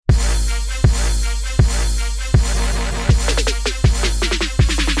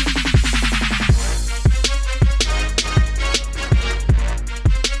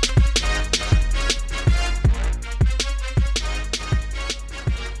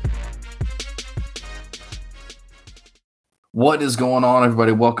What is going on,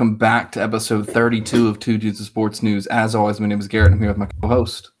 everybody? Welcome back to episode 32 of Two Dudes of Sports News. As always, my name is Garrett. I'm here with my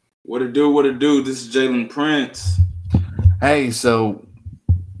co-host. What it do? This is Jalen Prince. Hey, so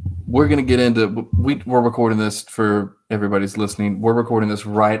we're going to get into – we're recording this for everybody's listening. We're recording this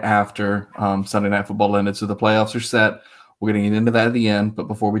right after Sunday Night Football ended, so the playoffs are set. We're going to get into that at the end, but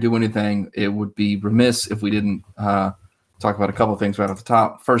before we do anything, it would be remiss if we didn't talk about a couple of things right off the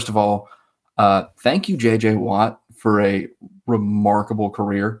top. First of all, thank you, J.J. Watt, for a remarkable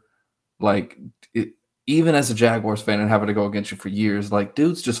career. Even as a Jaguars fan and having to go against you for years,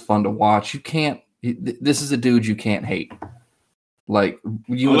 dude's just fun to watch. This is a dude you can't hate. Unless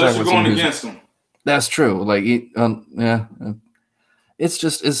you're going against him. That's true.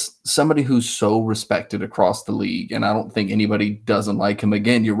 It's somebody who's so respected across the league, and I don't think anybody doesn't like him.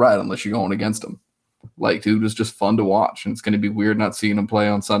 Again, you're right, unless you're going against him. Dude is just fun to watch, and it's going to be weird not seeing him play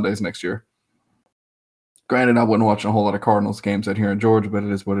on Sundays next year. Granted, I wasn't watching a whole lot of Cardinals games out here in Georgia, but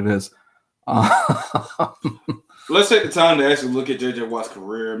it is what it is. Let's take the time to actually look at J.J. Watt's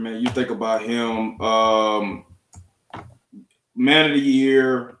career, man. You think about him, man of the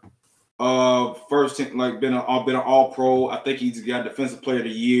year, first team, been an all-pro. I think he's got defensive player of the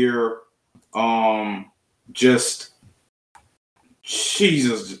year. Jesus,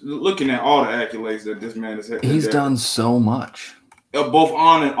 looking at all the accolades that this man has had. He's done so much. Both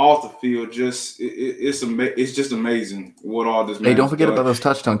on and off the field, it's just amazing what all this. Hey, don't forget about those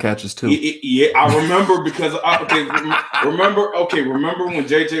touchdown catches too. Yeah, I remember because remember when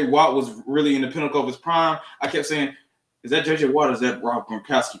J.J. Watt was really in the pinnacle of his prime. I kept saying, "Is that J.J. Watt? Or is that Rob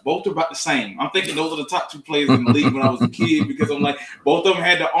Gronkowski?" Both are about the same. I'm thinking those are the top two players in the league when I was a kid because I'm like, both of them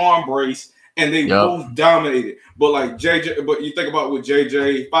had the arm brace and they both dominated. But you think about with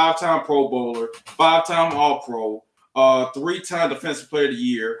J.J., 5-time Pro Bowler, 5-time All-Pro. 3-time Defensive Player of the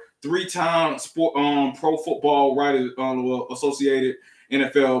Year, 3-time Pro Football Writers Associated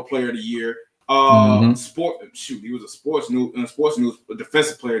NFL Player of the Year. He was a sports news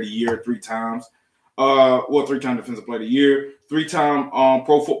Defensive Player of the Year 3 times. 3-time Defensive Player of the Year, 3-time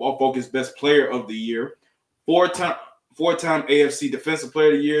Pro Football Focus Best Player of the Year, 4-time AFC Defensive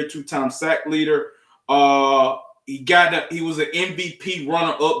Player of the Year, 2-time sack leader. He was an MVP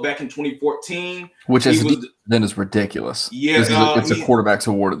runner-up back in 2014. Which is ridiculous. Yeah. It's a quarterback's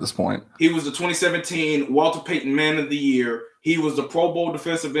award at this point. He was the 2017 Walter Payton Man of the Year. He was the Pro Bowl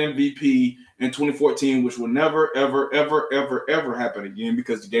Defensive MVP in 2014, which will never, ever, ever, ever, ever happen again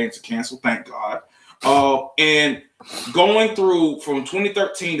because the games are canceled, thank God. And going through from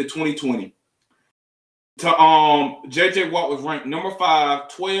 2013 to 2020, J.J. Watt was ranked number 5,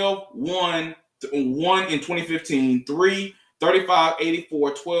 12, 1 in 2015, 3, 35,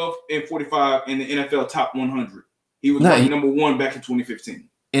 84, 12, and 45 in the NFL top 100. He was ranked number 1 back in 2015.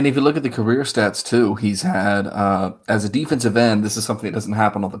 And if you look at the career stats too, he's had as a defensive end, this is something that doesn't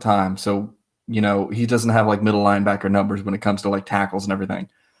happen all the time. So, he doesn't have middle linebacker numbers when it comes to tackles and everything.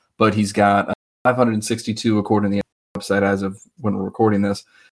 But he's got 562 according to the website as of when we're recording this.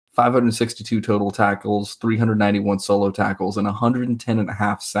 562 total tackles, 391 solo tackles, and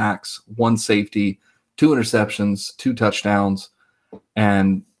 110.5 sacks, 1 safety, 2 interceptions, 2 touchdowns,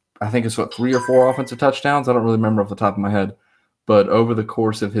 and I think it's 3 or 4 offensive touchdowns. I don't really remember off the top of my head, but over the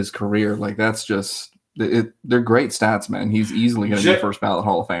course of his career, that's just they're great stats, man. He's easily going to be a first ballot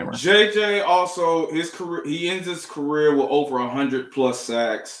Hall of Famer. JJ also his career, he ends his career with over 100+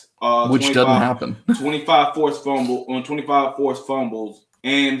 sacks, which doesn't happen. 25 forced fumbles.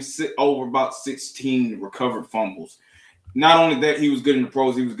 And over about 16 recovered fumbles. Not only that, he was good in the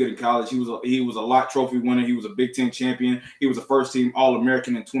pros. He was good in college. He was a lot trophy winner. He was a Big Ten champion. He was a first-team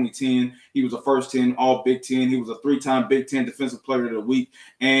All-American in 2010. He was a first-team All-Big Ten. He was a 3-time Big Ten Defensive Player of the Week,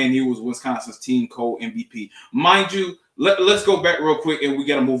 and he was Wisconsin's team co-MVP. Mind you, let's go back real quick, and we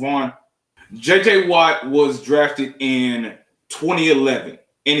got to move on. J.J. Watt was drafted in 2011,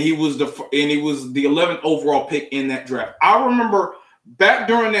 and he was the 11th overall pick in that draft. I remember back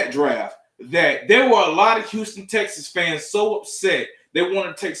during that draft that there were a lot of Houston, Texas fans so upset they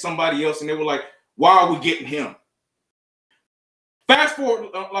wanted to take somebody else, and they were like, why are we getting him? Fast forward,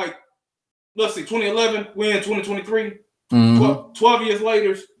 let's see, 2011, we're in 2023. 12 years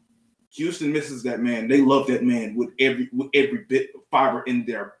later, Houston misses that man. They love that man with every bit of fiber in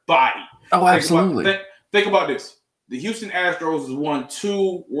their body. Oh, absolutely. Think about this. The Houston Astros has won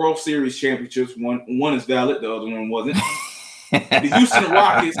 2 World Series championships. One is valid, the other one wasn't. The Houston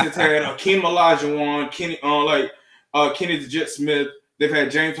Rockets has had Akeem Olajuwon, Kenny the Jet Smith. They've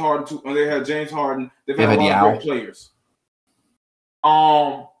had James Harden too. They had James Harden. They've had a lot of great players.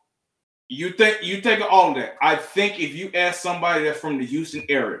 You think of all of that. I think if you ask somebody that's from the Houston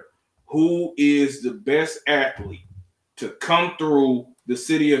area, who is the best athlete to come through the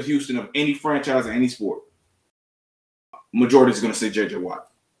city of Houston of any franchise or any sport, majority is going to say J.J. Watt.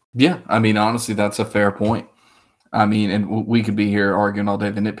 Yeah, I mean, honestly, that's a fair point. I mean, and we could be here arguing all day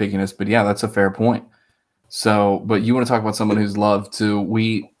the nitpickiness, but yeah, that's a fair point. So, but you want to talk about someone who's loved too?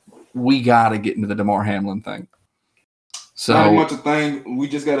 We got to get into the Damar Hamlin thing. So not much a thing. We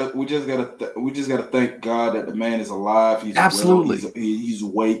just gotta thank God that the man is alive. He's absolutely he's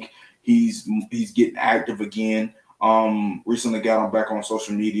awake. He's getting active again. Recently got him back on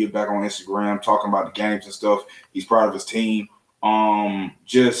social media, back on Instagram, talking about the games and stuff. He's proud of his team.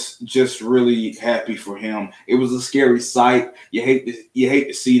 Just really happy for him. It was a scary sight. You hate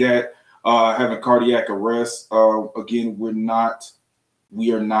to see that. Having cardiac arrest. Again,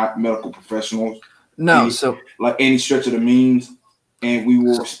 we are not medical professionals. No, so like any stretch of the means, and we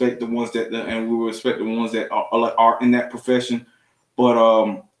will respect the ones that are in that profession.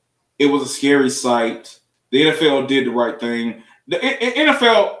 But it was a scary sight. The NFL did the right thing. The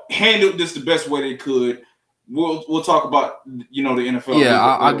NFL handled this the best way they could. We'll talk about the NFL.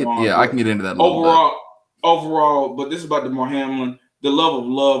 Yeah, I can get into that. Overall, but this is about Damar Hamlin. The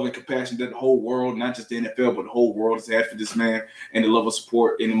love and compassion that the whole world, not just the NFL, but the whole world has had for this man, and the love of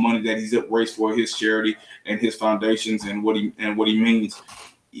support and the money that he's raised for his charity and his foundations and what he means.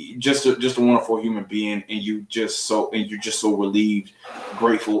 Just a wonderful human being, and you're just so relieved,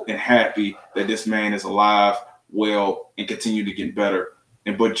 grateful, and happy that this man is alive, well, and continue to get better.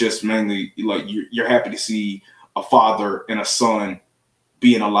 But just mainly, like you're happy to see a father and a son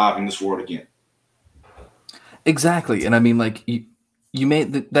being alive in this world again. Exactly, and I mean, like you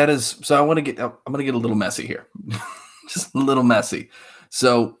made that is so. I'm gonna get a little messy here, just a little messy.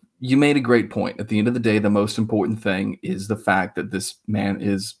 So you made a great point. At the end of the day, the most important thing is the fact that this man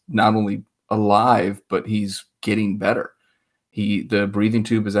is not only alive, but he's getting better. The breathing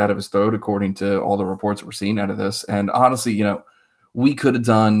tube is out of his throat, according to all the reports we're seeing out of this. And honestly, we could have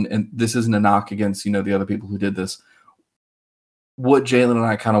done, and this isn't a knock against, the other people who did this. What Jalen and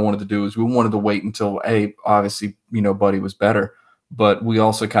I kind of wanted to do is we wanted to wait until obviously, Buddy was better, but we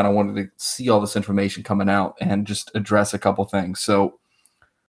also kind of wanted to see all this information coming out and just address a couple things. So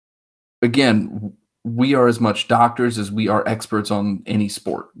again, we are as much doctors as we are experts on any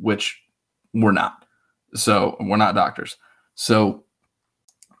sport, which we're not. So we're not doctors. So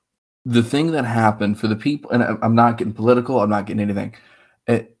the thing that happened for the people, and I'm not getting political, I'm not getting anything.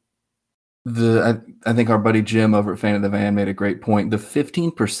 I think our buddy Jim over at Fan of the Van made a great point. The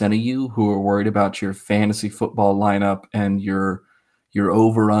 15% of you who are worried about your fantasy football lineup and your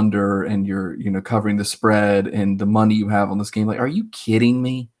over under and your covering the spread and the money you have on this game, like, are you kidding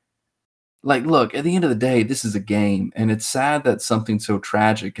me? Like, look, at the end of the day, this is a game, and it's sad that something so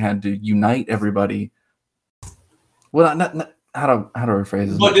tragic had to unite everybody. Well, not how to rephrase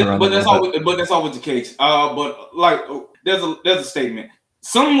this. But that's always the case. But like, there's a statement.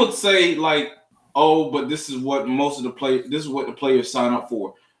 Some would say like, oh, but this is what the players sign up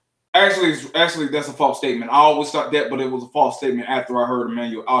for. Actually, that's a false statement. I always thought that, but it was a false statement after I heard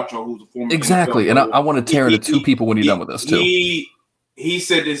Emmanuel Acho, who's a former exactly. NFL and I want to tear into two people when you're done with this too. He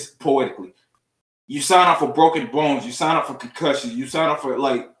said this poetically. You sign up for broken bones. You sign up for concussions. You sign up for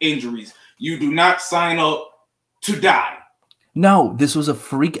like injuries. You do not sign up to die. No, this was a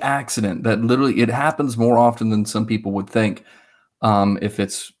freak accident that literally it happens more often than some people would think. If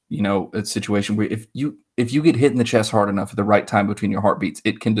it's a situation where if you get hit in the chest hard enough at the right time between your heartbeats,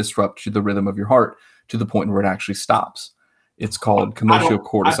 it can disrupt the rhythm of your heart to the point where it actually stops. It's called commotio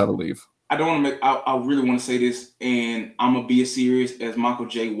cordis, I believe. I don't want to make. I really want to say this, and I'm gonna be as serious as Michael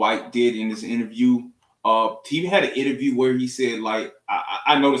J. White did in this interview. He had an interview where he said, like,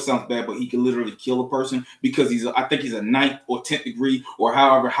 I know this sounds bad, but he can literally kill a person because I think he's a 9th or 10th degree or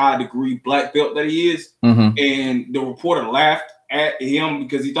however high degree black belt that he is. Mm-hmm. And the reporter laughed at him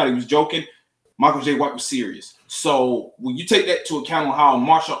because he thought he was joking. Michael J. White was serious. So when you take that to account on how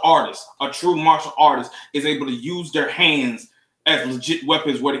a true martial artist, is able to use their hands as legit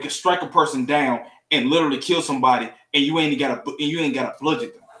weapons where they can strike a person down and literally kill somebody, and you ain't got to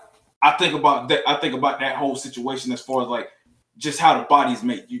bludgeon them. I think about that. I think about that whole situation as far as like just how the body's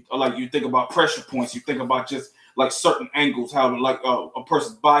made. You think about pressure points. You think about just like certain angles, how like a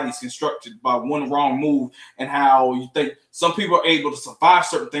person's body is constructed by one wrong move, and how you think some people are able to survive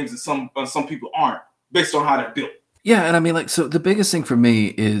certain things and some people aren't based on how they're built. Yeah, and I mean, like, so the biggest thing for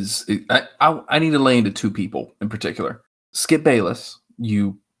me is I need to lay into two people in particular. Skip Bayless,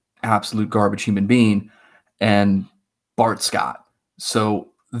 you absolute garbage human being, and Bart Scott. So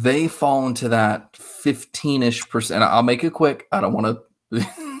they fall into that 15-ish%. I'll make it quick. I don't want to.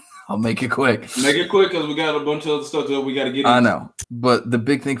 I'll make it quick. Make it quick because we got a bunch of other stuff that we got to get into. I know. But the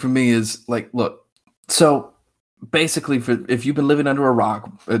big thing for me is, like, look, so basically, if you've been living under a rock,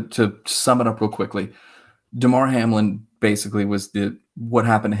 to sum it up real quickly, Damar Hamlin basically was what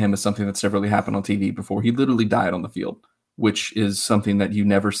happened to him is something that's never really happened on TV before. He literally died on the field, which is something that you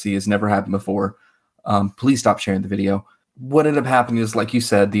never see, has never happened before. Please stop sharing the video. What ended up happening is, like you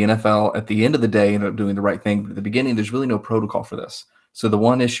said, the NFL at the end of the day ended up doing the right thing. But at the beginning, there's really no protocol for this. So the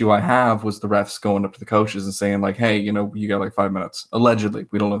one issue I have was the refs going up to the coaches and saying like, "Hey, you got like 5 minutes." Allegedly,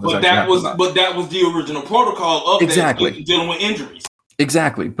 we don't know if this actually happened. But that was the original protocol of exactly that, dealing with injuries.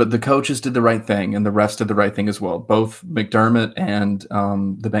 Exactly, but the coaches did the right thing, and the refs did the right thing as well. Both McDermott and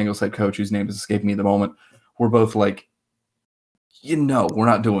the Bengals head coach, whose name is escaping me at the moment, were both like, we're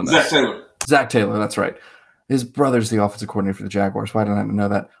not doing this. Zach Taylor, that's right. His brother's the offensive coordinator for the Jaguars. Why didn't I know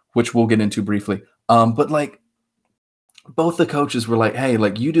that? Which we'll get into briefly. But like, both the coaches were like, "Hey,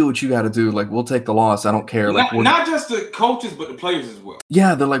 like you do what you got to do. Like we'll take the loss. I don't care." Like not just the coaches, but the players as well.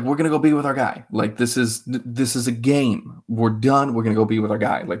 Yeah, they're like, "We're gonna go be with our guy. Like this is a game. We're done. We're gonna go be with our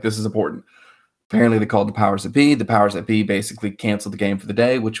guy. Like this is important." Apparently, they called the powers that be. The powers that be basically canceled the game for the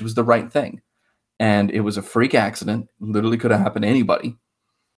day, which was the right thing. And it was a freak accident. Literally could have happened to anybody.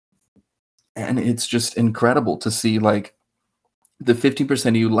 And it's just incredible to see like the 15%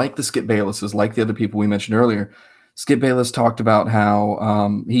 of you, like the Skip Baylesses, like the other people we mentioned earlier. Skip Bayless talked about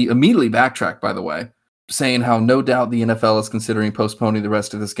how he immediately backtracked, by the way, saying how no doubt the NFL is considering postponing the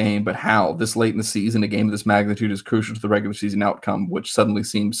rest of this game, but how this late in the season, a game of this magnitude is crucial to the regular season outcome, which suddenly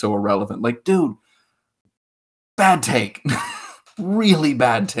seems so irrelevant. Like, dude, bad take. Really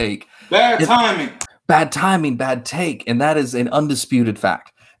bad take. Bad timing. Bad timing, bad take. And that is an undisputed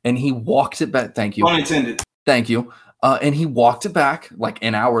fact. And he walked it back. Thank you. Unintended. Thank you. And he walked it back like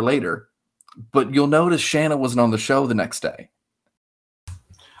an hour later. But you'll notice Shanna wasn't on the show the next day.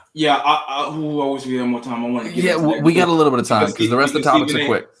 Yeah, I wish we had more time. I want to get we got a little bit of time because the rest of the topics are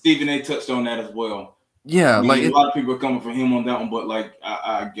quick. Stephen A. touched on that as well. Yeah, a lot of people are coming for him on that one, but like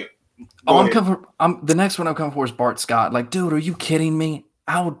I get. The next one I'm coming for is Bart Scott. Like, dude, are you kidding me?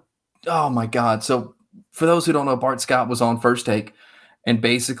 Oh my God. So for those who don't know, Bart Scott was on First Take, and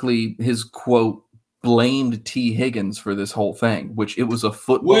basically his quote blamed T. Higgins for this whole thing, which it was a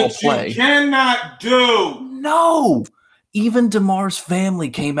football play. Which you cannot do. No. Even Damar's family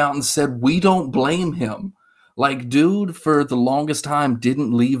came out and said, we don't blame him. Like, dude, for the longest time,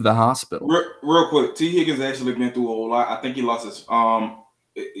 didn't leave the hospital. Real quick, T. Higgins actually been through a whole lot. I think he lost his,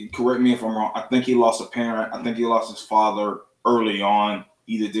 correct me if I'm wrong, I think he lost a parent. I think he lost his father early on,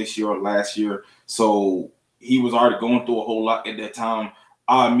 either this year or last year. So he was already going through a whole lot at that time.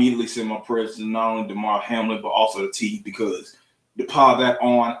 I immediately sent my prayers to not only Damar Hamlin, but also the T, because to pile that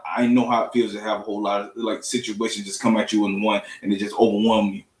on, I know how it feels to have a whole lot of like situations just come at you in one and it just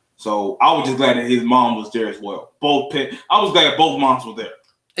overwhelm you. So I was just glad that his mom was there as well. I was glad both moms were there.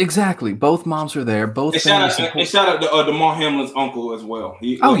 Exactly. Both moms were there. Both and shout out to Damar Hamlin's uncle as well.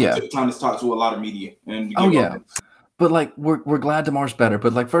 He took time to talk to a lot of media. And but like we're glad Damar's better.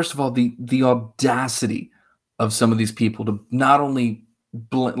 But like first of all, the audacity of some of these people to not only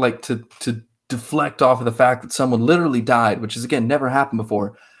to deflect off of the fact that someone literally died, which is again never happened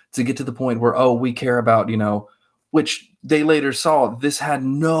before, to get to the point where we care about which they later saw this had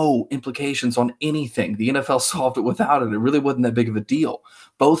no implications on anything. The NFL solved it without it. It really wasn't that big of a deal.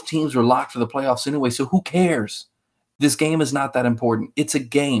 Both teams were locked for the playoffs anyway, so who cares? This game is not that important. It's a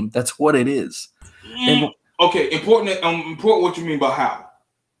game. That's what it is. Okay, important what you mean by how?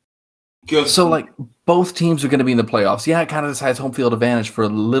 So, like, both teams are going to be in the playoffs. Yeah, it kind of decides home field advantage for a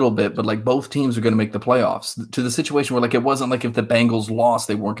little bit, but, like, both teams are going to make the playoffs. To the situation where, like, it wasn't like if the Bengals lost,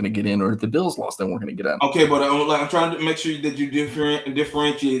 they weren't going to get in, or if the Bills lost, they weren't going to get in. Okay, but I'm trying to make sure that you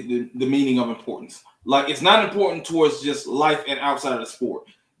differentiate the meaning of importance. Like, it's not important towards just life and outside of the sport.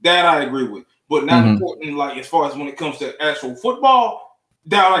 That I agree with. But not important, like, as far as when it comes to actual football,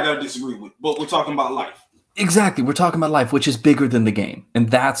 that I got to disagree with. But we're talking about life. Exactly. We're talking about life, which is bigger than the game. And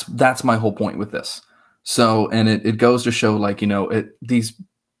that's my whole point with this. So, and it goes to show, like, these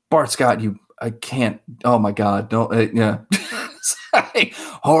Bart Scott, I can't, oh my God, don't, yeah.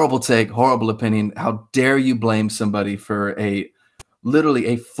 Horrible take, horrible opinion. How dare you blame somebody for literally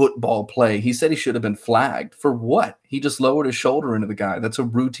a football play? He said he should have been flagged. For what? He just lowered his shoulder into the guy. That's a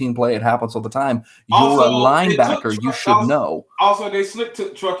routine play. It happens all the time. You're a linebacker. You should know. Also, they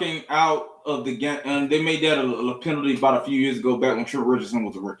took trucking out of the game, and they made that a penalty about a few years ago back when Trent Richardson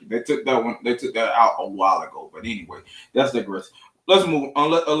was a rookie. They took that out a while ago. But anyway, that's digress. Let's move on.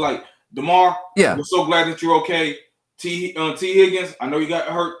 Like Damar, we're so glad that you're okay. T. Higgins, I know you got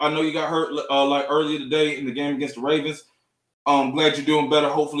hurt. Like earlier today in the game against the Ravens. I'm glad you're doing better.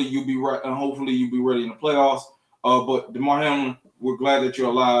 Hopefully you'll be right, and hopefully you'll be ready in the playoffs. But Damar Hamlin, we're glad that you're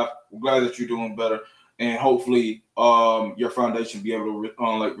alive. We're glad that you're doing better. and hopefully your foundation be able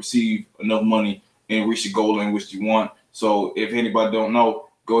to receive enough money and reach the goal in which you want. So if anybody don't know,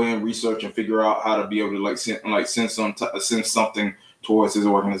 go ahead and research and figure out how to be able to send something towards his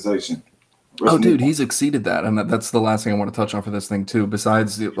organization. Dude, he's exceeded that, and that's the last thing I want to touch on for this thing too.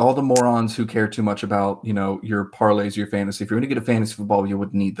 Besides all the morons who care too much about your parlays, your fantasy. If you're going to get a fantasy football, you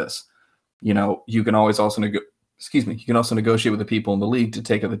would need this. You can always also you can also negotiate with the people in the league to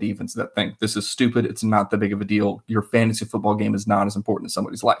take out the defense of that thing. This is stupid. It's not that big of a deal. Your fantasy football game is not as important as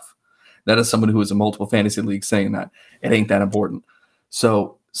somebody's life. That is someone who is in multiple fantasy leagues saying that. It ain't that important.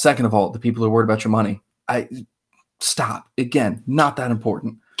 So, second of all, the people who are worried about your money, stop. Again, not that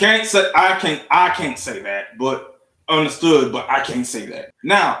important. I can't say that, but understood, but I can't say that.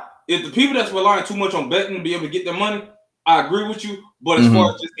 Now, if the people that's relying too much on betting to be able to get their money, I agree with you. But as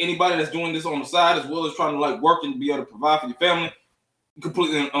far as just anybody that's doing this on the side, as well as trying to work and be able to provide for your family,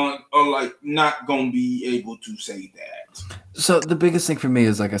 completely not gonna be able to say that. So the biggest thing for me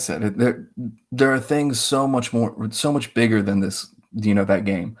is, like I said, there are things so much bigger than this, that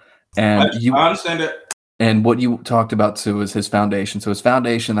game. And I understand that. And what you talked about too is his foundation. So his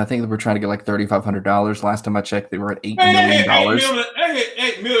foundation, I think they were trying to get like $3,500. Last time I checked, they were at $8 million.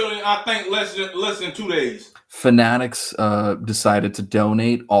 $8 million, I think less than 2 days. Fanatics decided to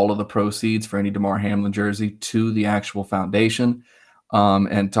donate all of the proceeds for any Damar Hamlin jersey to the actual foundation.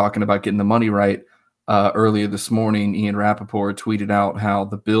 And talking about getting the money right, earlier this morning, Ian Rappaport tweeted out how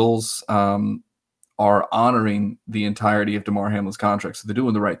the Bills are honoring the entirety of Damar Hamlin's contract. So they're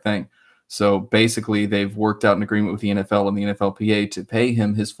doing the right thing. So basically, they've worked out an agreement with the NFL and the NFLPA to pay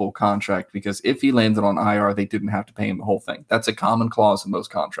him his full contract, because if he landed on IR, they didn't have to pay him the whole thing. That's a common clause in most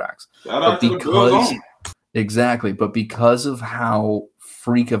contracts. Exactly. But because of how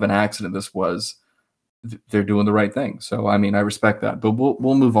freak of an accident this was, they're doing the right thing. So, I mean, I respect that. But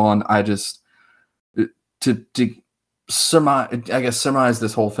we'll move on. I just to surmise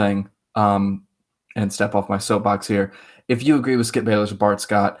this whole thing and step off my soapbox here. If you agree with Skip Bayless or Bart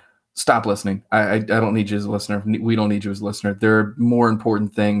Scott, stop listening. I don't need you as a listener. We don't need you as a listener. There are more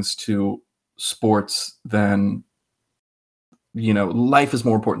important things to sports than, life is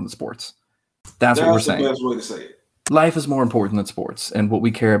more important than sports. That's what we're saying. That's the best way to say it. Life is more important than sports. And what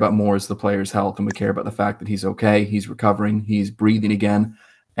we care about more is the player's health. And we care about the fact that he's okay. He's recovering. He's breathing again.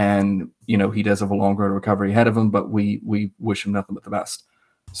 And, he does have a long road to recovery ahead of him, but we wish him nothing but the best.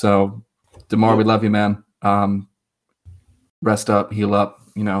 So, Damar, we love you, man. Rest up, heal up,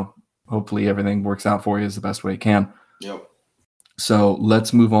 hopefully everything works out for you as the best way it can. Yep. So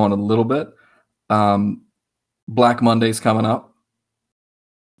let's move on a little bit. Black Monday's coming up.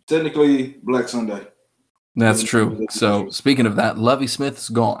 Technically, Black Sunday. That's true. So speaking of that, Lovie Smith is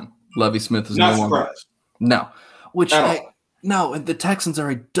gone. Lovie Smith is not no longer. Surprised. No. The Texans are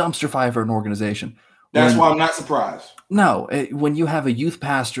a dumpster fire for an organization. That's why I'm not surprised. No, when you have a youth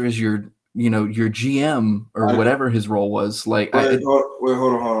pastor as your GM or whatever his role was, hold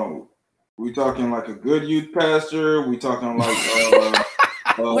on. We talking like a good youth pastor? We talking like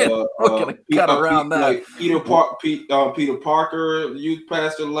we're gonna cut around that. Like Peter Parker, youth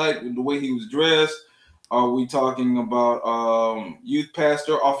pastor, like the way he was dressed. Are we talking about youth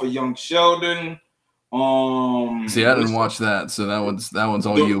pastor off of Young Sheldon? See, I didn't watch that, so that one's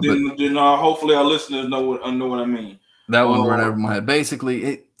all you. Then hopefully our listeners know what I mean. That one right over my head.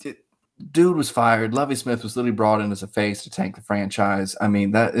 Basically, dude was fired. Lovie Smith was literally brought in as a face to tank the franchise. I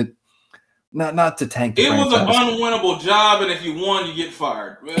mean, not to tank the franchise. It was an unwinnable job, and if you won, you get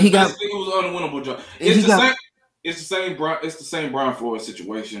fired. It was an unwinnable job. It's the same Brian Flores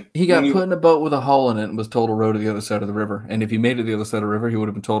situation. He got put in a boat with a hole in it and was told to row to the other side of the river. And if he made it to the other side of the river, he would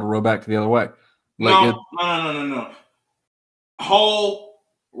have been told to row back to the other way. No. Hole,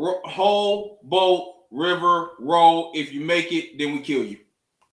 boat, river, row. If you make it, then we kill you.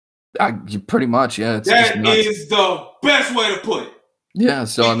 Pretty much, yeah. That is the best way to put it. Yeah,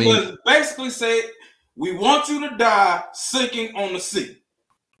 so because basically say, we want you to die sinking on the sea.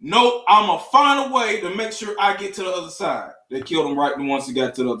 No, I'm going to find a way to make sure I get to the other side. They killed him right once he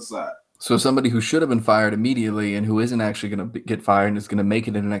got to the other side. So somebody who should have been fired immediately and who isn't actually going to get fired and is going to make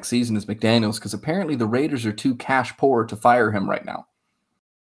it in the next season is McDaniels, because apparently the Raiders are too cash poor to fire him right now.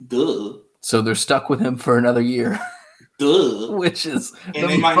 Duh. So they're stuck with him for another year. Duh. Which is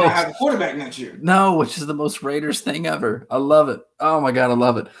they might not have a quarterback next year. No, which is the most Raiders thing ever. I love it. Oh my God, I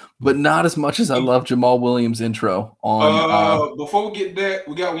love it. But not as much as I love Jamal Williams' intro on. Before we get that,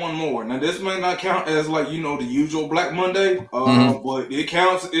 we got one more. Now this may not count as the usual Black Monday, but it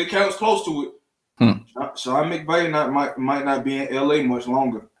counts. It counts close to it. Sean McVay might not be in LA much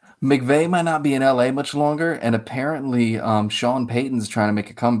longer. McVay might not be in LA much longer, and apparently Sean Payton's trying to make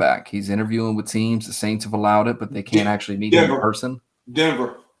a comeback. He's interviewing with teams. The Saints have allowed it, but they can't actually meet him in Denver. person.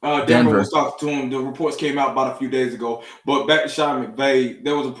 Denver. Denver Denver. was talking to him. The reports came out about a few days ago. But back to Sean McVay,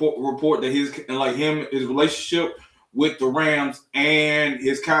 there was a report that his relationship with the Rams and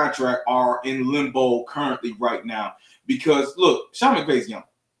his contract are in limbo currently right now. Because look, Sean McVay's young.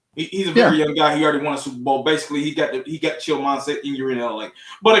 He's a very young guy. He already won a Super Bowl. Basically, he got chill mindset, and you're in LA.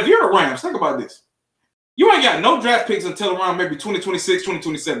 But if you're the Rams, think about this. You ain't got no draft picks until around maybe 2026,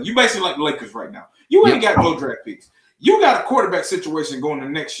 2027. You basically like the Lakers right now. You ain't got no draft picks. You got a quarterback situation going to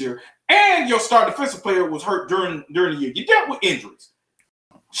next year, and your star defensive player was hurt during the year. You dealt with injuries.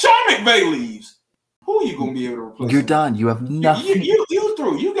 Sean McVay leaves. Who are you going to be able to replace? You're done. You have nothing. You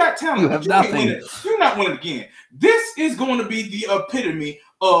through. You got talent. You have nothing. You're not winning again. This is going to be the epitome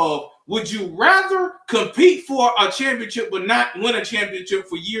of would you rather compete for a championship but not win a championship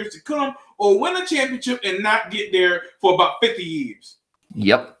for years to come, or win a championship and not get there for about 50 years?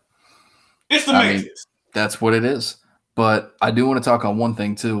 Yep. It's the Matrix. That's what it is. But I do want to talk on one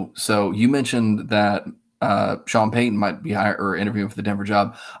thing, too. So you mentioned that Sean Payton might be hired or interviewing for the Denver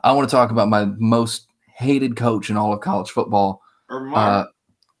job. I want to talk about my most hated coach in all of college football. Well,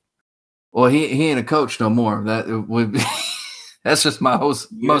 he ain't a coach no more. That would be that's just my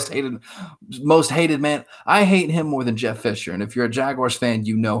most hated man. I hate him more than Jeff Fisher. And if you're a Jaguars fan,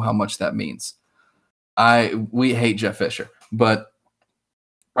 you know how much that means. We hate Jeff Fisher. But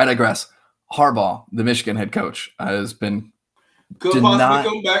I digress. Harbaugh, the Michigan head coach, has been come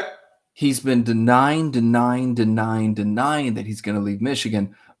back. He's been denying that he's going to leave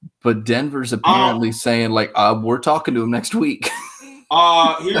Michigan. But Denver's apparently saying, we're talking to him next week.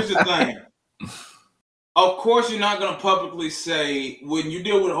 Here's the thing. Of course, you're not going to publicly say, when you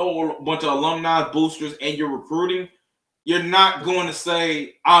deal with a whole bunch of alumni boosters and you're recruiting, you're not going to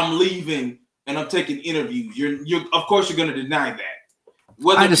say, I'm leaving and I'm taking interviews. Of course, you're going to deny that.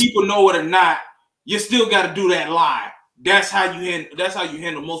 Whether people know it or not, you still got to do that lie. That's how you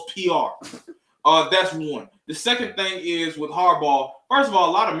handle most PR. That's one. The second thing is with Harbaugh. First of all,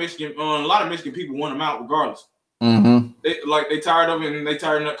 a lot of Michigan people want him out regardless. Mm-hmm. They tired of it and they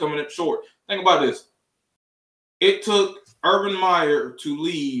tired of not coming up short. Think about this. It took Urban Meyer to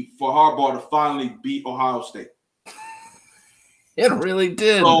leave for Harbaugh to finally beat Ohio State. It really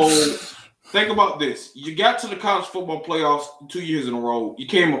did. So think about this. You got to the college football playoffs 2 years in a row. You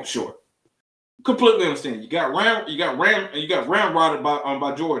came up short. Completely understand. You got ramrodded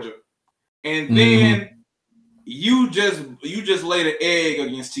by Georgia. And then you just laid an egg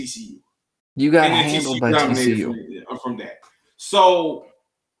against TCU. You got handled by TCU from that. So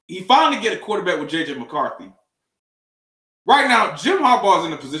he finally get a quarterback with J.J. McCarthy. Right now, Jim Harbaugh is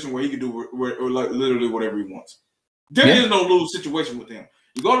in a position where he can do literally whatever he wants. There is no lose situation with him.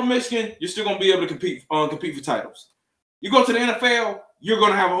 You go to Michigan, you're still going to be able to compete for titles. You go to the NFL, you're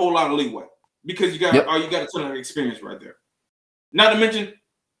going to have a whole lot of leeway because you got a ton of experience right there. Not to mention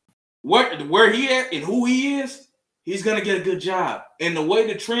where he at and who he is, he's going to get a good job. And the way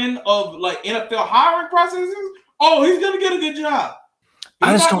the trend of NFL hiring process is, he's going to get a good job.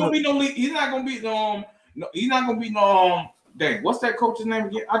 He's not going to be dang, what's that coach's name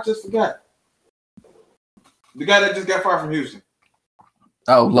again? I just forgot. The guy that just got fired from Houston.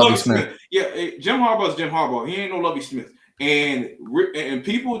 Oh, Lovie Smith. Yeah, Jim Harbaugh's Jim Harbaugh. He ain't no Lovie Smith. And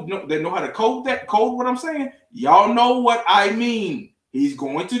people that know how to code what I'm saying, y'all know what I mean. He's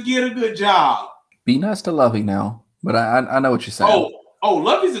going to get a good job. Be nice to Lovie now, but I know what you're saying.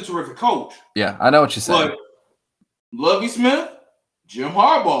 Lovie's a terrific coach. Yeah, I know what you're saying. But Lovie Smith, Jim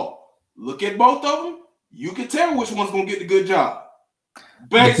Harbaugh, look at both of them. You can tell which one's going to get the good job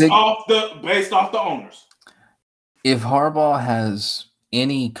based off the owners. If Harbaugh has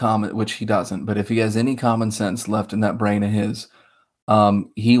any common, which he doesn't, but if he has any common sense left in that brain of his,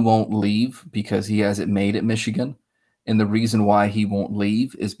 he won't leave because he has it made at Michigan. And the reason why he won't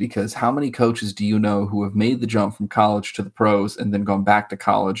leave is because how many coaches do you know who have made the jump from college to the pros and then gone back to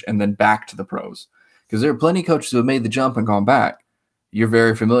college and then back to the pros? Because there are plenty of coaches who have made the jump and gone back. You're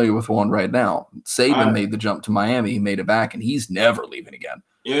very familiar with one right now. Saban made the jump to Miami. He made it back, and he's never leaving again.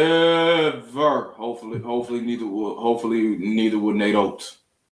 Ever. Hopefully neither would Nate Oates.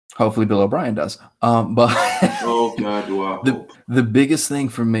 Hopefully Bill O'Brien does. But oh God, do I hope. The biggest thing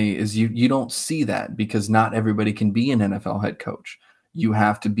for me is you don't see that because not everybody can be an NFL head coach. You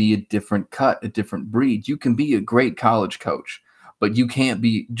have to be a different cut, a different breed. You can be a great college coach, but you can't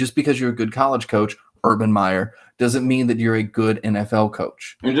be just because you're a good college coach. Urban Meyer doesn't mean that you're a good NFL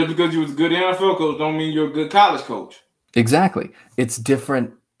coach. And just because you was a good NFL coach don't mean you're a good college coach. Exactly. It's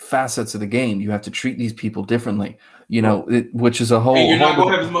different facets of the game. You have to treat these people differently. which is a whole. And you're not whole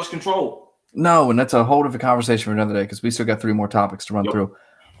gonna have as much control. No, and that's a whole different conversation for another day because we still got 3 more topics to run through.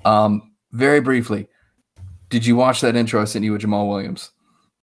 Very briefly, did you watch that intro I sent you with Jamal Williams?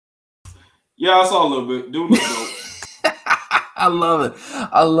 Yeah, I saw a little bit. Dude, look dope. I love it.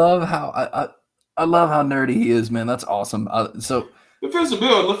 I love how nerdy he is, man. That's awesome. So the fits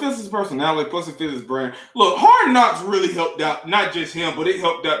build, the fits his personality, plus it fits his brand. Look, Hard Knocks really helped out, not just him, but it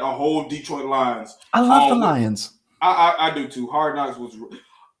helped out the whole Detroit Lions. I love the Lions. I do too. Hard Knocks was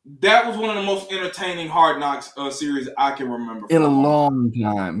one of the most entertaining Hard Knocks series I can remember in a long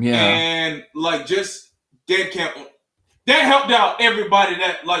time. Yeah, and like just Dan Campbell, that helped out everybody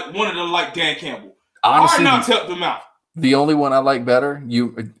that like wanted to like Dan Campbell. Honestly, Hard Knocks helped them out. The only one I like better,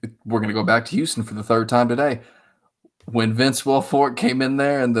 we're going to go back to Houston for the 3rd time today. When Vince Wilfork came in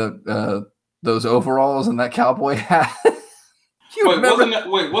there and those overalls and that cowboy hat. Wasn't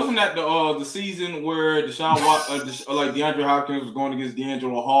that the season where Deshaun Watson, like DeAndre Hopkins was going against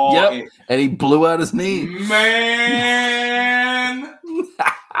D'Angelo Hall? Yep, and he blew out his knee. Man,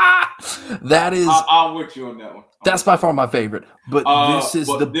 that is. I'm with you on that one. That's by far my favorite, but this is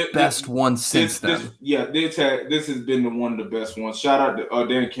the best one since then. This has been one of the best ones. Shout out to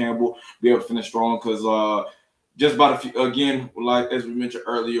Dan Campbell. Be able to finish strong because just about like as we mentioned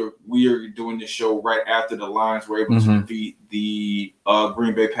earlier, we are doing this show right after the Lions were able to defeat the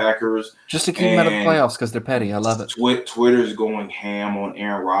Green Bay Packers. Just to keep them out of the playoffs because they're petty. I love it. Twitter's going ham on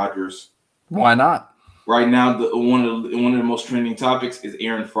Aaron Rodgers. Why not? Right now, one of the most trending topics is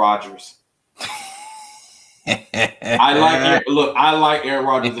Aaron Rodgers. I like Aaron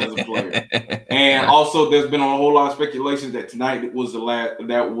Rodgers as a player, and also there's been a whole lot of speculations that tonight was the last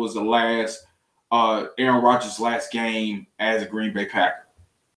Aaron Rodgers' last game as a Green Bay Packer,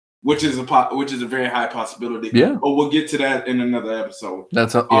 which is a very high possibility. Yeah, but we'll get to that in another episode.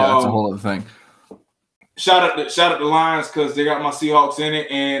 That's a whole other thing. Shout out the Lions because they got my Seahawks in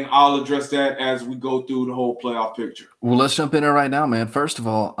it, and I'll address that as we go through the whole playoff picture. Well, let's jump in there right now, man. First of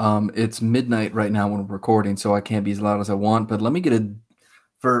all, it's midnight right now when we're recording, so I can't be as loud as I want. But let me get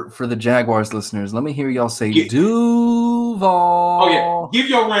for the Jaguars listeners. Let me hear y'all say Duval. Oh yeah, give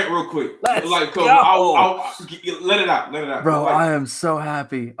your rant real quick. Let's go. I'll let it out. Bro, I am so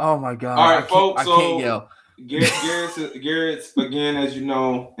happy. Oh my god. All right, folks. I can't yell. Garrett's again, as you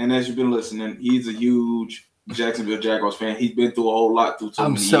know, and as you've been listening, he's a huge Jacksonville Jaguars fan. He's been through a whole lot through so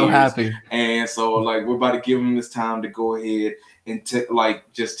many years. I'm so happy. And so, like, we're about to give him this time to go ahead and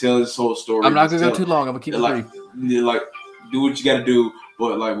just tell his whole story. I'm not gonna go too long. I'm gonna keep it brief. Like, do what you got to do,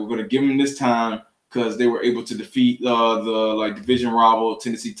 but like, we're gonna give him this time because they were able to defeat the division rival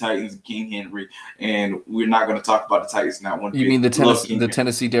Tennessee Titans, King Henry, and we're not going to talk about the Titans now. You mean the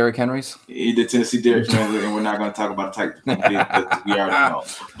Tennessee Derrick Henrys? The Tennessee Derrick Henrys, and we're not going to talk about the Titans because we already know.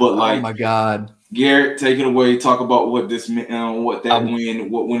 But like, oh my God, Garrett, take it away. Talk about what this what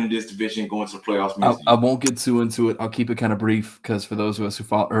winning this division going to the playoffs means. I won't get too into it. I'll keep it kind of brief because for those of us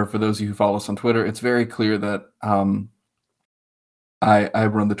for those of you who follow us on Twitter, it's very clear that I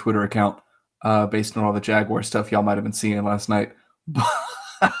run the Twitter account. Based on all the Jaguar stuff y'all might have been seeing last night.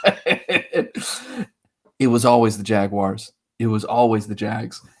 It was always the Jaguars. It was always the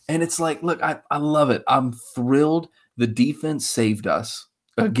Jags. And it's like, look, I love it. I'm thrilled. The defense saved us.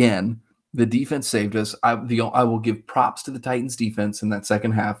 Again, the defense saved us. I will give props to the Titans defense in that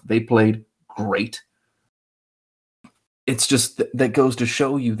second half. They played great. It's just that goes to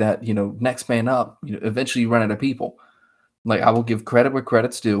show you that, next man up, eventually you run out of people. Like, I will give credit where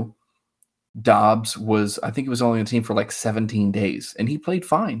credit's due. Dobbs I think he was only on the team for like 17 days, and he played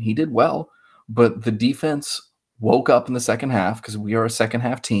fine. He did well, but the defense woke up in the second half because we are a second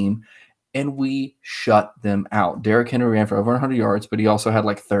half team, and we shut them out. Derrick Henry ran for over 100 yards, but he also had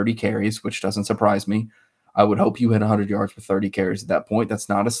like 30 carries, which doesn't surprise me. I would hope you had 100 yards with 30 carries at that point. That's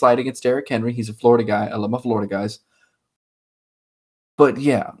not a slight against Derrick Henry. He's a Florida guy. I love my Florida guys. But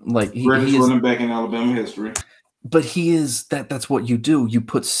yeah, like he's running back in Alabama history. But he is that's what you do. You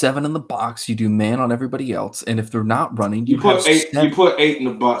put 7 in the box. You do man on everybody else, and if they're not running, you put 8. You put 8 in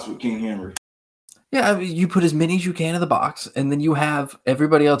the box with King Henry. Yeah, you put as many as you can in the box, and then you have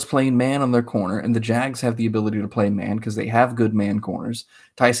everybody else playing man on their corner. And the Jags have the ability to play man because they have good man corners.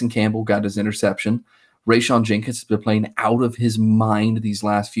 Tyson Campbell got his interception. Rayshon Jenkins has been playing out of his mind these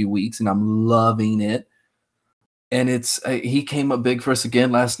last few weeks, and I'm loving it. And he came up big for us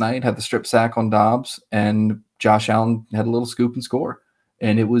again last night. Had the strip sack on Dobbs, and Josh Allen had a little scoop and score,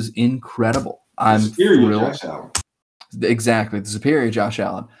 and it was incredible. I'm thrilled. Josh Allen. Exactly, the superior Josh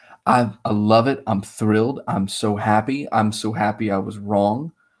Allen. I love it. I'm thrilled. I'm so happy. I'm so happy I was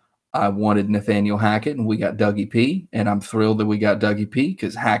wrong. I wanted Nathaniel Hackett, and we got Dougie P. And I'm thrilled that we got Dougie P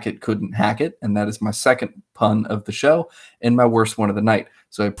because Hackett couldn't hack it. And that is my second pun of the show and my worst one of the night.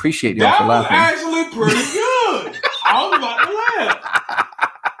 So I appreciate y'all for laughing. That was actually pretty good. I was about to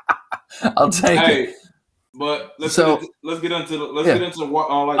laugh. I'll take it. But let's get into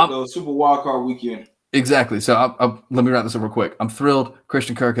the Super Wild Card weekend. Exactly. So let me wrap this up real quick. I'm thrilled.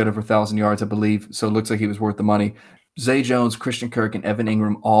 Christian Kirk had over 1,000 yards, I believe. So it looks like he was worth the money. Zay Jones, Christian Kirk, and Evan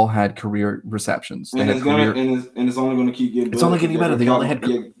Ingram all had career receptions. And it's only going to keep getting better. It's only getting better. They only had.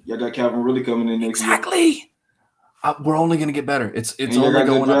 You got Calvin really coming in next year. Exactly. We're only going to get better. It's only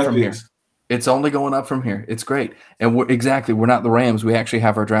going up from here. It's only going up from here. It's great. And we're not the Rams. We actually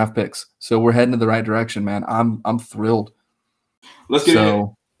have our draft picks. So we're heading in the right direction, man. I'm thrilled. Let's get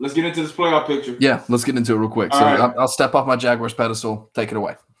into this playoff picture. Yeah, let's get into it real quick. I'll step off my Jaguars pedestal. Take it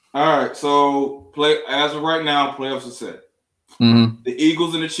away. All right. So as of right now, playoffs are set. Mm-hmm. The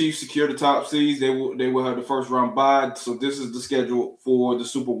Eagles and the Chiefs secure the top seeds. They will have the first round bye. So this is the schedule for the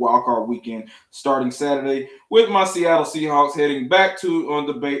Super Wildcard weekend starting Saturday with my Seattle Seahawks heading back to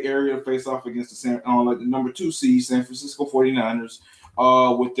the Bay Area to face off against the number 2 seed San Francisco 49ers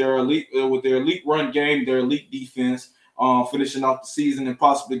with their elite run game, their elite defense, finishing off the season and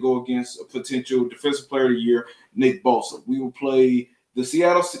possibly go against a potential Defensive Player of the Year, Nick Bosa. We will play the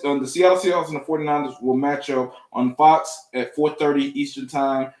Seattle Seahawks and the 49ers will match up on Fox at 4:30 Eastern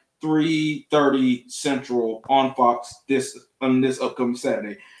Time, 3:30 Central on Fox this upcoming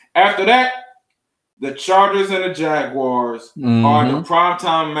Saturday. After that, the Chargers and the Jaguars are the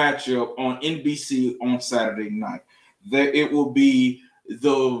primetime matchup on NBC on Saturday night. It will be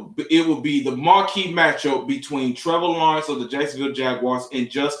the marquee matchup between Trevor Lawrence of the Jacksonville Jaguars and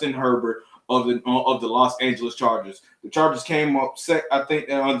Justin Herbert of the Los Angeles Chargers. The Chargers came up second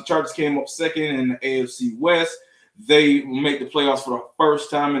in the AFC West. They make the playoffs for the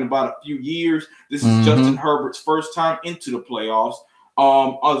first time in about a few years. This is Justin Herbert's first time into the playoffs,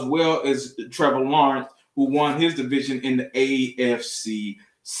 as well as Trevor Lawrence, who won his division in the AFC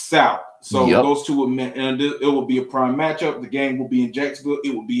South. So those two it will be a prime matchup. The game will be in Jacksonville.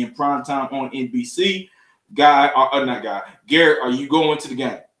 It will be in prime time on NBC. Garrett, are you going to the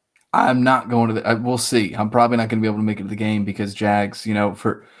game? I'm not going to we'll see. I'm probably not going to be able to make it to the game because Jags,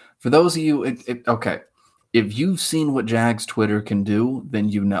 for those of you, okay. If you've seen what Jags Twitter can do, then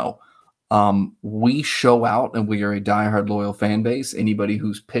we show out and we are a diehard loyal fan base. Anybody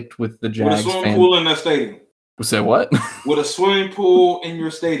who's picked with the Jags with a swimming pool in that stadium. Say what? With a swimming pool in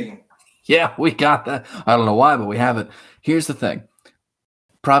your stadium. Yeah, we got that. I don't know why, but we have it. Here's the thing.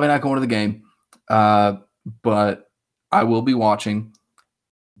 Probably not going to the game, but I will be watching.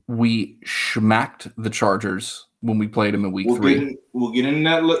 We schmacked the Chargers when we played them in week 3. We'll get into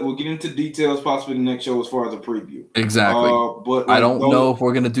that. We'll get into details possibly the next show as far as a preview. Exactly. But I don't know if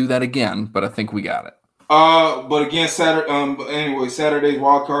we're going to do that again, but I think we got it. But again, Saturday's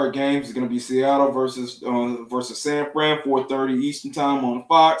wild card games is going to be Seattle versus San Fran, 4:30 Eastern Time on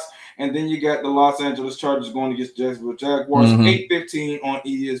Fox, and then you got the Los Angeles Chargers going against Jacksonville Jaguars, 8:15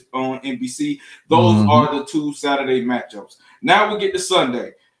 on NBC. Those are the two Saturday matchups. Now we get to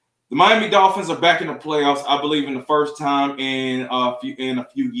Sunday. The Miami Dolphins are back in the playoffs, I believe, in the first time in a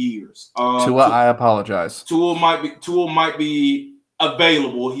few years. Tua, I apologize. Tua might be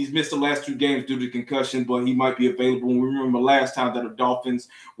available. He's missed the last 2 games due to concussion, but he might be available. We remember last time that the Dolphins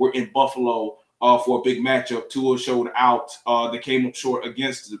were in Buffalo for a big matchup. Tua showed out. They came up short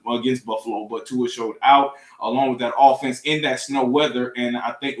against Buffalo, but Tua showed out along with that offense in that snow weather. And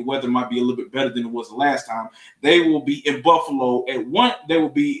I think the weather might be a little bit better than it was the last time. They will be in Buffalo at 1. They will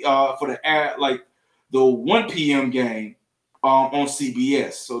be for the 1 p.m. game on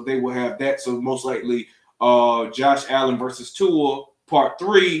CBS. So they will have that. So most likely Josh Allen versus Tua part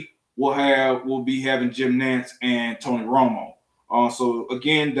 3 will be having Jim Nantz and Tony Romo. So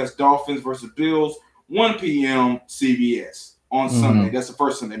again, that's Dolphins versus Bills, 1 p.m. CBS on Sunday. That's the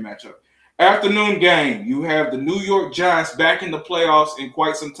first Sunday matchup. Afternoon game, you have the New York Giants back in the playoffs in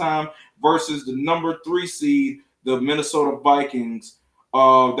quite some time versus the number 3 seed, the Minnesota Vikings.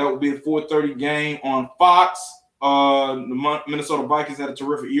 That will be a 4:30 game on Fox. The Minnesota Vikings had a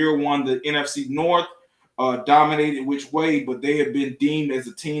terrific year, won the NFC North, dominated which way, but they have been deemed as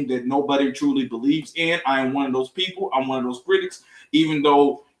a team that nobody truly believes in. I am one of those people. I'm one of those critics, even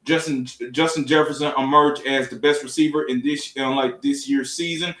though Justin Jefferson emerged as the best receiver in this year's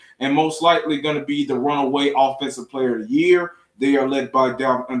season, and most likely going to be the runaway offensive player of the year. They are led by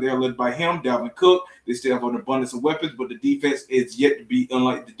Dalvin Cook. They still have an abundance of weapons, but the defense is yet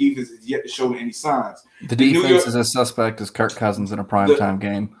to show any signs. The defense is as suspect as Kirk Cousins in a primetime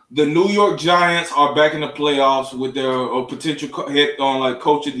game. The New York Giants are back in the playoffs with their potential head on like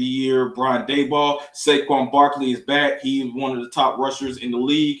coach of the year, Brian Daboll. Saquon Barkley is back. He is one of the top rushers in the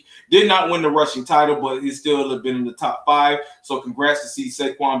league. Did not win the rushing title, but he still have been in the top 5. So congrats to see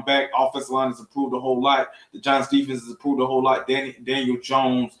Saquon back. Offensive line has improved a whole lot. The Giants defense has improved a whole lot. Daniel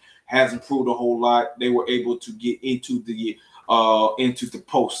Jones has improved a whole lot. They were able to get into the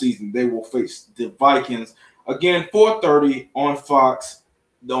postseason. They will face the Vikings again, 4:30 on Fox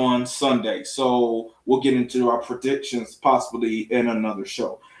on Sunday. So we'll get into our predictions possibly in another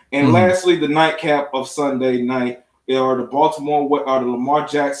show. And lastly, the nightcap of Sunday night are the Lamar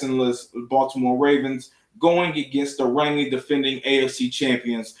Jackson-less Baltimore Ravens going against the reigning defending AFC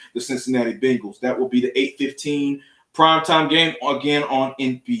champions, the Cincinnati Bengals. That will be the 8:15 primetime game again on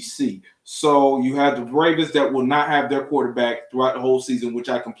NBC. So you have the Ravens that will not have their quarterback throughout the whole season, which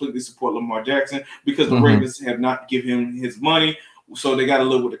I completely support Lamar Jackson because the Ravens have not given him his money. So they got to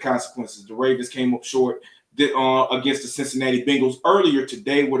live with the consequences. The Ravens came up short against the Cincinnati Bengals earlier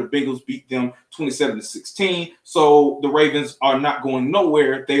today, where the Bengals beat them 27-16. So the Ravens are not going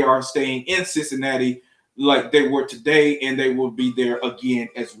nowhere. They are staying in Cincinnati like they were today, and they will be there again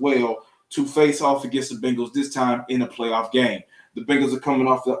as well to face off against the Bengals this time in a playoff game. The Bengals are coming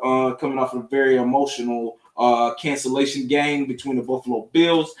off a very emotional cancellation game between the Buffalo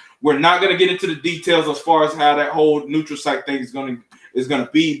Bills. We're not going to get into the details as far as how that whole neutral site thing is going to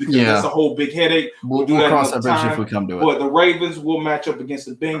be because that's a whole big headache. We'll do that cross that bridge if we come to it. But the Ravens will match up against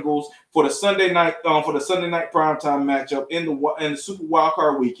the Bengals for the Sunday night primetime matchup in the Super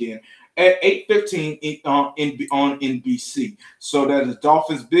Wildcard Weekend at 8:15 on NBC. So that is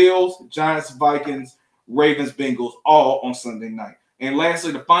Dolphins, Bills, Giants, Vikings, Ravens, Bengals, all on Sunday night. And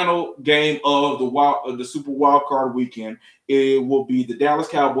lastly, the final game of the Super Wildcard Weekend, it will be the Dallas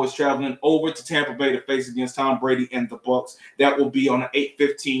Cowboys traveling over to Tampa Bay to face against Tom Brady and the Bucs. That will be on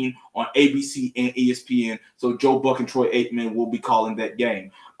 8:15 on ABC and ESPN. So Joe Buck and Troy Aikman will be calling that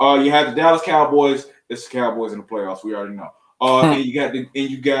game. You have the Dallas Cowboys. It's the Cowboys in the playoffs. We already know. And you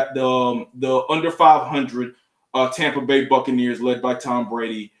got the under 500 Tampa Bay Buccaneers led by Tom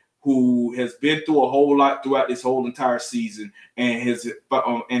Brady, who has been through a whole lot throughout this whole entire season and has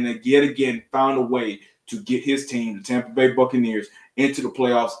yet again found a way to get his team, the Tampa Bay Buccaneers, into the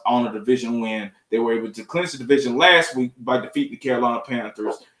playoffs on a division win. They were able to clinch the division last week by defeating the Carolina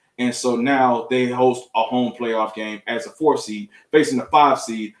Panthers. And so now they host a home playoff game as a 4 seed, facing the 5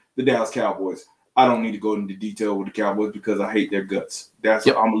 seed, the Dallas Cowboys. I don't need to go into detail with the Cowboys because I hate their guts. I'm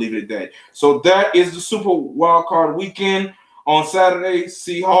going to leave it at that. So that is the Super Wildcard Weekend. On Saturday,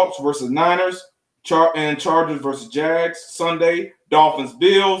 Seahawks versus Niners, Chargers versus Jags. Sunday, Dolphins,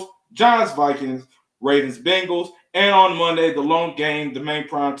 Bills, Giants, Vikings, Ravens, Bengals. And on Monday, the lone game, the main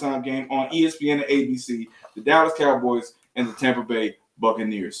primetime game on ESPN and ABC, the Dallas Cowboys and the Tampa Bay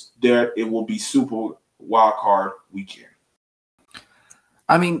Buccaneers. There it will be Super Wildcard Weekend.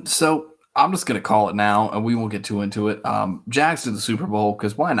 I mean, so I'm just going to call it now, and we won't get too into it. Jags to the Super Bowl,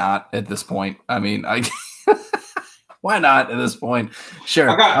 because why not at this point? I mean, why not at this point? Sure.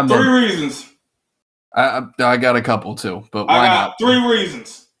 I got 3 reasons. I got a couple too, but why not? 3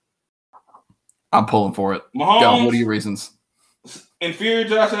 reasons. I'm pulling for it. Mahomes, Go, what are your reasons? Inferior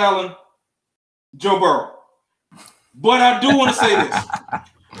Josh Allen, Joe Burrow. But I do want to say this.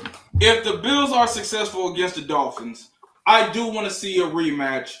 If the Bills are successful against the Dolphins, I do want to see a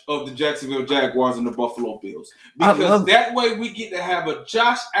rematch of the Jacksonville Jaguars and the Buffalo Bills. Because that way we get to have a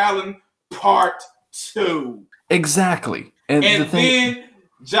Josh Allen Part 2. Exactly. And then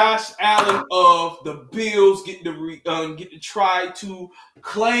Josh Allen of the Bills get to try to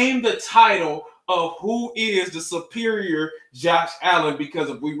claim the title of who is the superior Josh Allen, because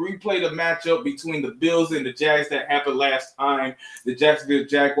if we replay the matchup between the Bills and the Jags that happened last time, the Jacksonville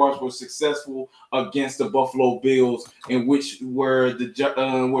Jaguars were successful against the Buffalo Bills, in which where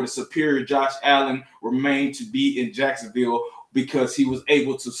the superior Josh Allen remained to be in Jacksonville because he was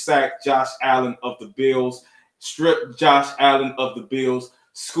able to sack Josh Allen of the Bills, strip Josh Allen of the Bills,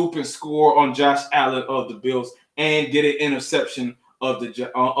 scoop and score on Josh Allen of the Bills, and get an interception of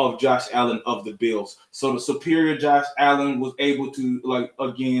Josh Allen of the Bills. So the superior Josh Allen was able to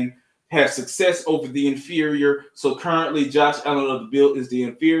have success over the inferior. So currently Josh Allen of the Bills is the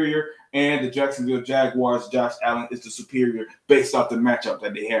inferior, and the Jacksonville Jaguars Josh Allen is the superior based off the matchup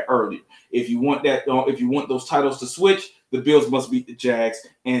that they had earlier. If you want those titles to switch, the Bills must beat the Jags,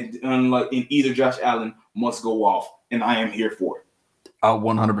 and either Josh Allen must go off, and I am here for it.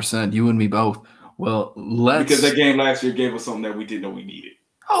 100%. You and me both. Well, because that game last year gave us something that we didn't know we needed.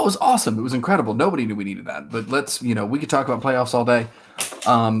 Oh, it was awesome. It was incredible. Nobody knew we needed that. But we could talk about playoffs all day.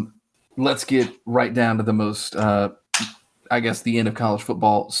 Let's get right down to the most I guess, the end of college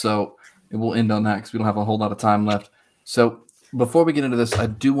football. So we'll end on that because we don't have a whole lot of time left. So before we get into this, I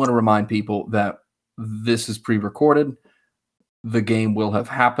do want to remind people that this is pre-recorded. The game will have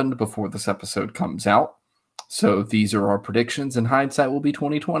happened before this episode comes out. So these are our predictions, and hindsight will be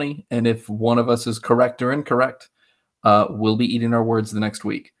 2020. And if one of us is correct or incorrect, we'll be eating our words the next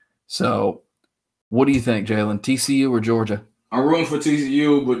week. So what do you think, Jalen? TCU or Georgia? I'm rooting for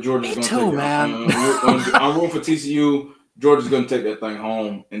TCU, but Georgia's going to take it. Man. I'm rooting for TCU. Georgia's going to take that thing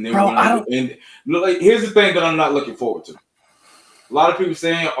home, and then here's the thing that I'm not looking forward to. A lot of people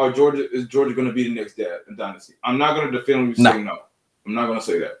saying, is Georgia going to be the next dynasty? I'm not going to definitively say no. I'm not going to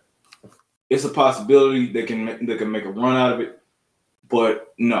say that. It's a possibility they can make a run out of it,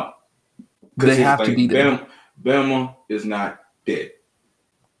 but no. They have to be there. Bama is not dead.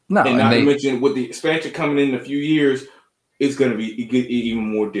 No, and not to mention with the expansion coming in a few years, it's going to be even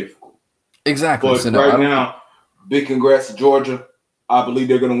more difficult. Exactly. But now, big congrats to Georgia. I believe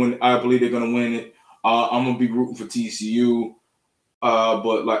they're going to win. it. I'm going to be rooting for TCU.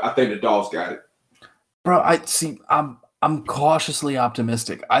 But I think the Dogs got it. Bro, I'm cautiously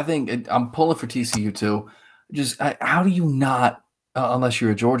optimistic. I think I'm pulling for TCU too. How do you not, unless you're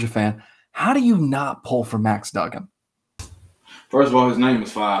a Georgia fan, how do you not pull for Max Duggan? First of all, his name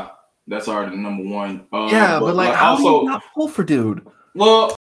is 5. That's already number 1. But how do you not pull for dude?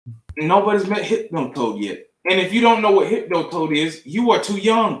 Well, nobody's met Hypnotoad yet. And if you don't know what Hypnotoad is, you are too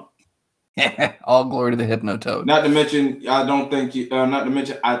young. All glory to the Hypnotoad. Not to mention,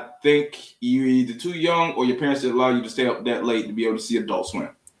 I think you're either too young or your parents didn't allow you to stay up that late to be able to see Adult Swim.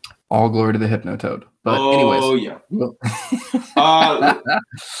 All glory to the Hypnotoad. But anyways. Oh, yeah.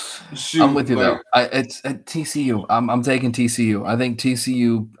 I'm with you, though. It's at TCU. I'm taking TCU. I think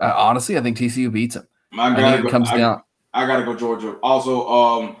TCU, honestly, I think TCU beats him. I got to go Georgia.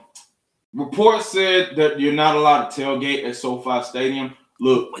 Also, reports said that you're not allowed to tailgate at SoFi Stadium.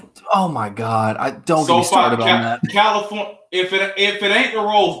 Look. Oh my God! I don't get me started on that. California, if it ain't the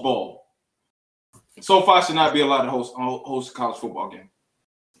Rose Bowl, SoFi should not be allowed to host a college football game.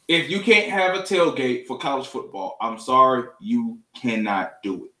 If you can't have a tailgate for college football, I'm sorry, you cannot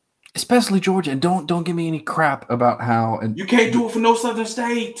do it. Especially Georgia, and don't give me any crap about how. And you can't do it for no Southern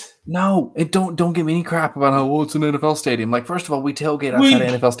state. No, and don't give me any crap about how it's an NFL stadium. Like, first of all, we tailgate outside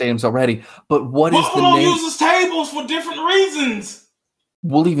NFL stadiums already. But what is the name? Buffalo uses tables for different reasons.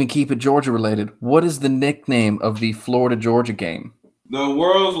 We'll even keep it Georgia related. What is the nickname of the Florida-Georgia game? The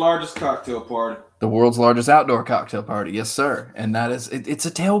world's largest cocktail party. The world's largest outdoor cocktail party. Yes, sir. And that is, it's a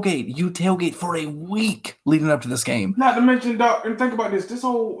tailgate. You tailgate for a week leading up to this game. Not to mention, Doc, and think about this. This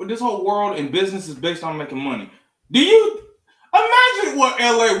whole world and business is based on making money. Do you imagine what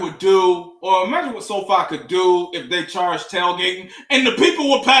LA would do, or imagine what SoFi could do if they charged tailgating and the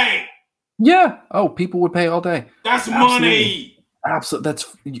people would pay? Yeah. Oh, people would pay all day. That's money. Absolutely.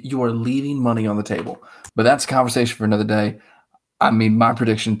 You are leaving money on the table. But that's a conversation for another day. I mean, my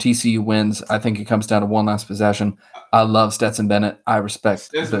prediction, TCU wins. I think it comes down to one last possession. I love Stetson Bennett. I respect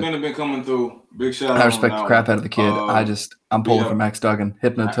Stetson Bennett been coming through. Big shout out. I respect the crap out of the kid. I'm pulling for Max Duggan.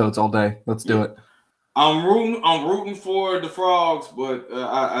 Hypnotoads all day. Let's do it. I'm rooting for the Frogs, but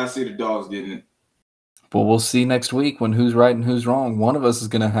I see the Dogs getting it. Well, we'll see next week when who's right and who's wrong. One of us is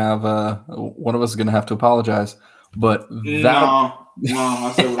gonna have to apologize. But no,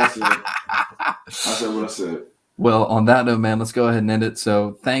 I said what I said. Well, on that note, man, let's go ahead and end it.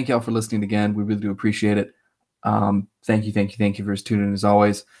 So thank y'all for listening again. We really do appreciate it. Thank you for tuning in as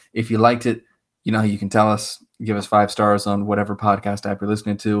always. If you liked it, you know how you can tell us. Give us 5 stars on whatever podcast app you're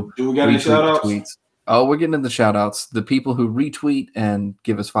listening to. Do we got any shout-outs? Tweets. Oh, we're getting into the shout-outs. The people who retweet and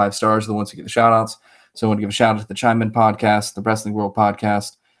give us 5 stars are the ones who get the shout-outs. So I want to give a shout-out to the Chime In Podcast, the Wrestling World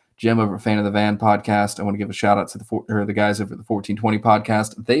Podcast, Jim over at Fan of the Van podcast. I want to give a shout out to the guys over at the 1420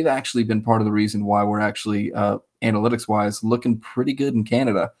 podcast. They've actually been part of the reason why we're actually analytics wise looking pretty good in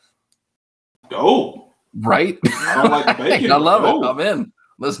Canada. Oh, right. I don't like the bacon. I love it. I'm in.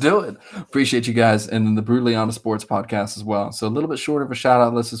 Let's do it. Appreciate you guys. And then the Brutally Honest Sports podcast as well. So a little bit short of a shout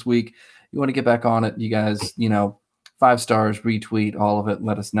out list this week. You want to get back on it. You guys, 5 stars, retweet, all of it.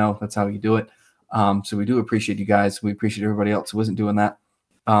 Let us know. That's how you do it. So we do appreciate you guys. We appreciate everybody else who isn't doing that.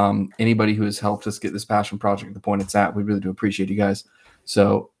 Anybody who has helped us get this passion project at the point it's at, we really do appreciate you guys.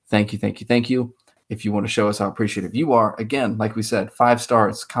 So thank you. If you want to show us how appreciative you are, again, like we said, 5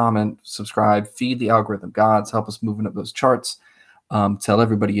 stars, comment, subscribe, feed the algorithm gods, help us moving up those charts. Tell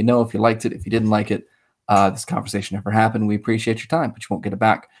everybody you know if you liked it, if you didn't like it. This conversation never happened. We appreciate your time, but you won't get it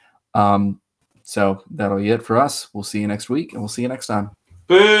back. So that'll be it for us. We'll see you next week, and we'll see you next time.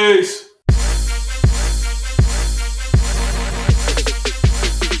 Peace.